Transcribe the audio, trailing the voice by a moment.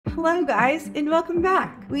Hello guys and welcome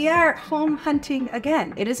back. We are home hunting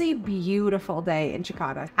again. It is a beautiful day in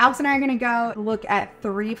Chicago. Alex and I are going to go look at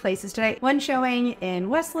 3 places today. One showing in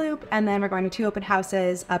West Loop, and then we're going to 2 open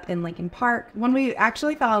houses up in Lincoln Park. When we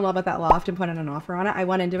actually fell in love with that loft and put in an offer on it, I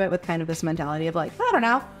went into it with kind of this mentality of like, I don't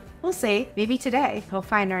know. We'll see. Maybe today we'll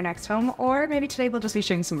find our next home, or maybe today we'll just be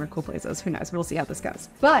showing some more cool places. Who knows? We'll see how this goes.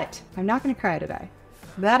 But I'm not going to cry today.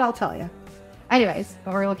 That I'll tell you. Anyways,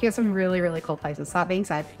 we're looking at some really, really cool places. So that being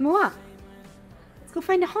said, move on. Let's go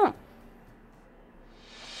find a home.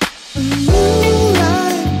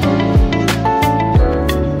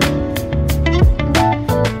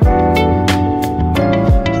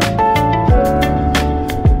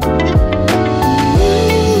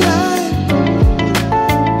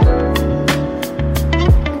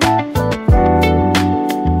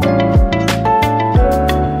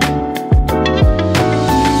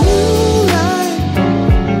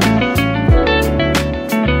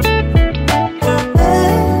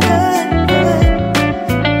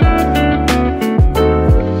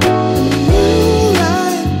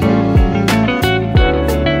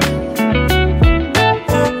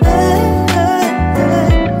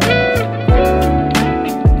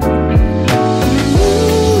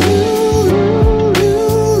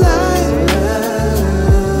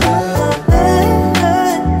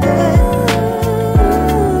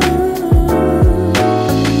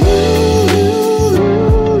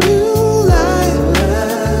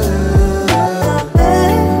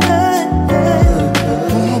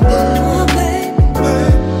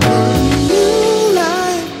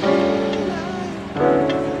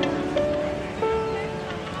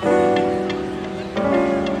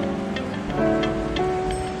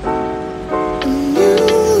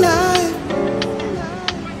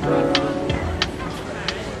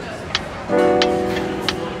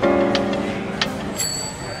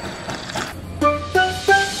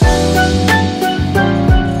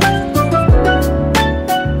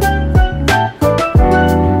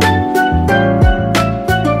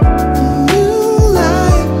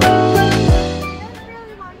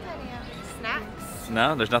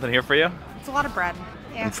 No, there's nothing here for you? It's a lot of bread.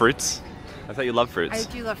 Yeah. And fruits? I thought you loved fruits.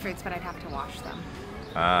 I do love fruits, but I'd have to wash them.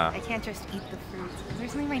 Ah. I can't just eat the fruits. Is there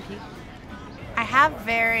something in my teeth? I have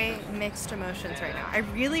very mixed emotions right now. I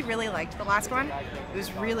really, really liked the last one. It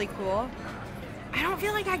was really cool. I don't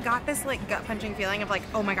feel like I got this like gut-punching feeling of like,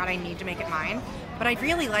 oh my god, I need to make it mine. But I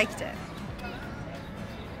really liked it.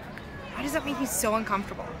 Why does that make me so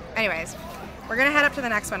uncomfortable? Anyways, we're gonna head up to the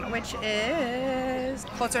next one, which is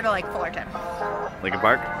closer to like Fullerton. Lincoln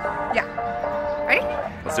Park? Yeah. Ready?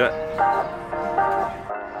 Let's do it.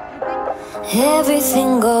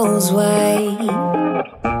 Everything goes right.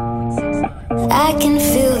 I can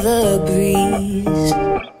feel the breeze.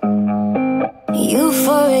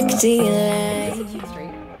 Euphoric delight.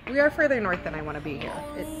 We are further north than I want to be here.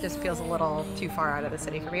 It just feels a little too far out of the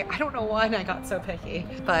city for me. I don't know why I got so picky,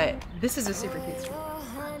 but this is a super cute street.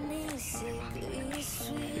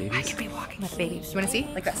 I could be walking with babies. You want to see?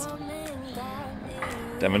 Like this.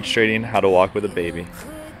 Demonstrating how to walk with a baby.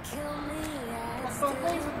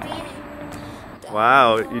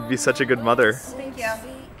 Wow, you'd be such a good mother. Thank you.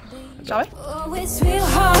 Shall we? Oh, it's real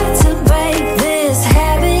hard to break this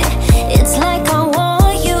habit. It's like I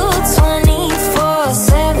want you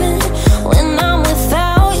 24/7. When I'm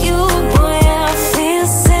without you, boy, I feel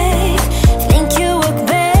safe. Think you work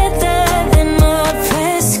better than my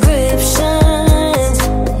prescriptions.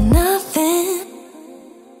 Nothing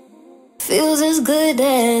feels as good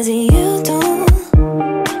as you do.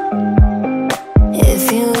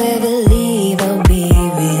 If you ever leave, I'll be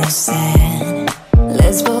real sad.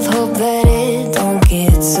 Let's both hope that it don't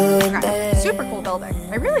get so bad. Super cool building.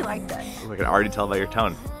 I really liked it. I can already tell by your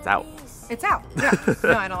tone. It's out. It's out. Yeah.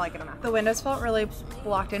 No, I don't like it enough. The windows felt really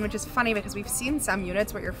blocked in, which is funny because we've seen some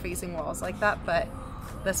units where you're facing walls like that, but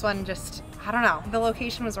this one just, I don't know. The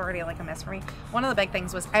location was already like a miss for me. One of the big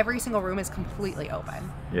things was every single room is completely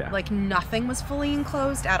open. Yeah. Like nothing was fully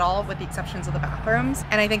enclosed at all with the exceptions of the bathrooms.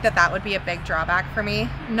 And I think that that would be a big drawback for me.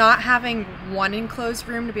 Not having one enclosed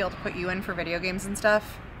room to be able to put you in for video games and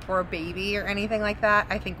stuff, or a baby or anything like that,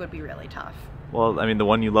 I think would be really tough. Well, I mean, the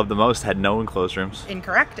one you loved the most had no enclosed rooms.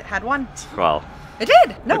 Incorrect. It had one. Well. It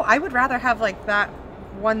did. No, I would rather have like that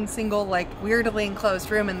one single like weirdly enclosed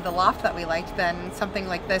room in the loft that we liked than something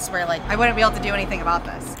like this where like I wouldn't be able to do anything about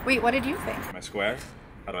this. Wait, what did you think? Am I square?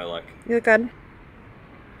 How do I look? You look good.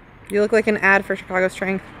 You look like an ad for Chicago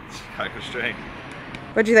Strength. Chicago Strength.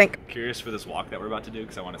 What'd you think? Curious for this walk that we're about to do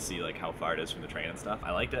because I want to see like how far it is from the train and stuff.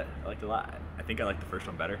 I liked it. I liked it a lot. I think I liked the first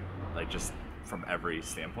one better, like just from every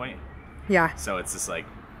standpoint. Yeah. So it's just like,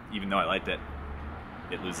 even though I liked it,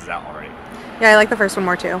 it loses out already. Yeah, I like the first one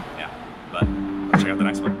more too. Yeah, but let's check out the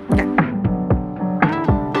next one. Okay.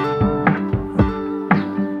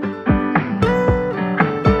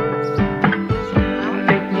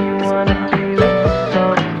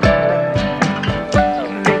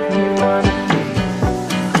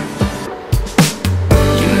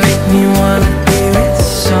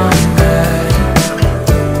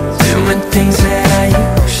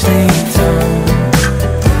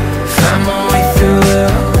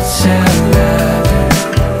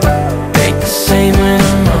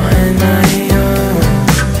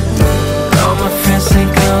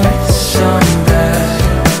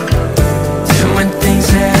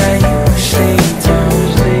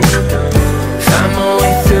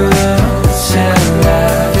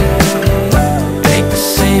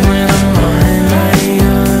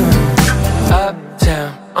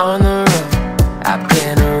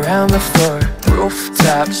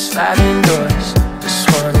 Sliding doors, just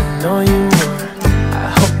wanna know you more. I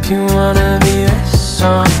hope you wanna be with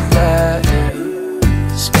somebody,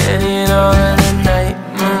 spending all of the night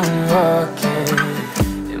moonwalking,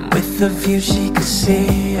 and with the view she could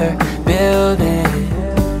see her building.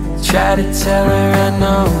 Try to tell her I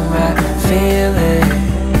know I feel it.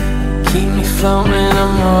 Keep me floating,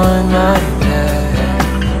 I'm on my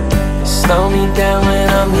back. Slow me down when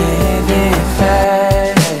I'm living fast.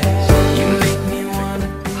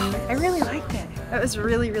 That was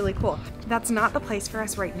really, really cool. That's not the place for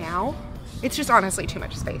us right now. It's just honestly too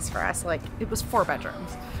much space for us. Like, it was 4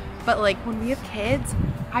 bedrooms. But like, when we have kids,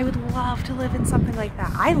 I would love to live in something like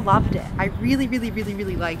that. I loved it. I really, really, really,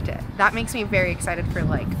 really liked it. That makes me very excited for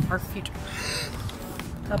like our future.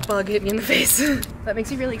 A bug hit me in the face. That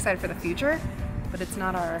makes me really excited for the future, but it's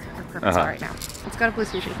not our purpose right now. Let's go to Blue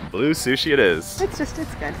Sushi. Blue Sushi it is. It's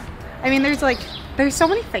good. I mean, there's so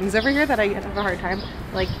many things over here that I have a hard time.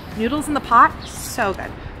 Like, noodles in the pot, so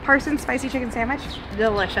good. Parsons spicy chicken sandwich,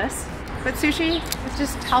 delicious. But sushi is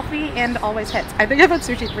just healthy and always hits. I think I've had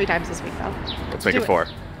sushi 3 times this week though. Let's make it 4.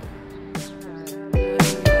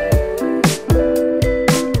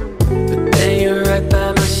 But then you're right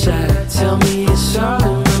by my side. Tell me it's all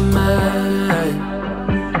in my mind.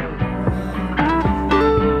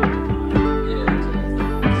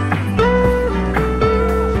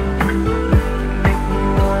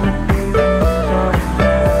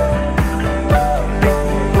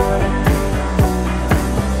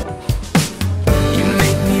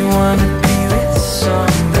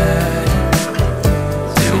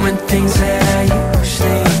 Things that I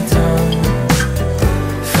usually don't.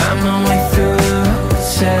 Find my way through the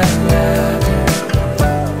hotel lobby.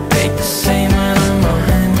 Make the same when I'm on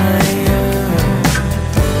my own.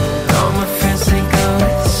 All my friends think I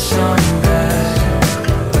was somebody,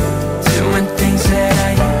 doing things that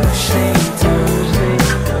I usually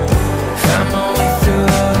don't. Find my way through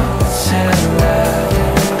the hotel lobby.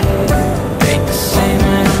 Make the same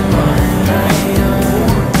when I'm on my own.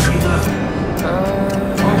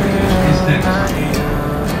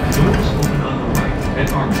 Doors open on the right at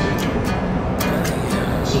Armitage.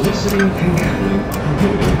 Soliciting and gambling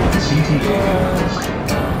prohibited by CTA laws.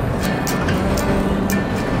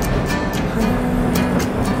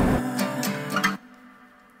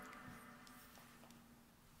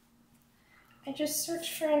 I just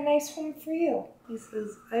searched for a nice home for you. He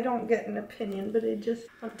says, I don't get an opinion, but I just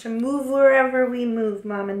want to move wherever we move,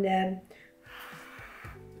 Mom and Dad.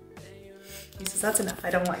 He says, that's enough, I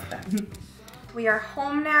don't like that. We are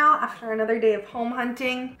home now after another day of home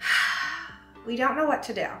hunting. We don't know what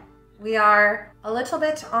to do. We are a little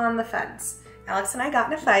bit on the fence. Alex and I got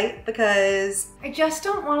in a fight because I just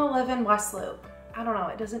don't want to live in West Loop. I don't know,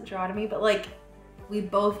 it doesn't draw to me, but like, we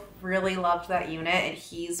both really loved that unit and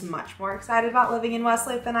he's much more excited about living in West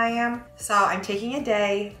Loop than I am. So I'm taking a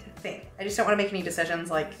day to think. I just don't want to make any decisions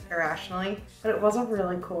like irrationally, but it was a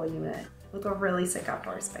really cool unit with a really sick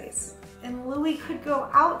outdoor space. And Louie could go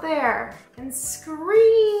out there and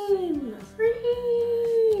scream.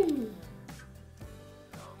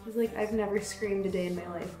 He's like, I've never screamed a day in my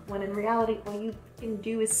life, when in reality, all you can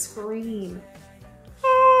do is scream.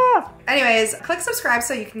 Ah! Anyways, click subscribe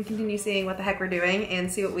so you can continue seeing what the heck we're doing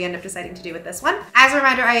and see what we end up deciding to do with this one. As a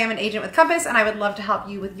reminder, I am an agent with Compass and I would love to help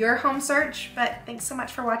you with your home search, but thanks so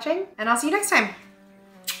much for watching and I'll see you next time.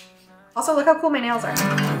 Also, look how cool my nails are.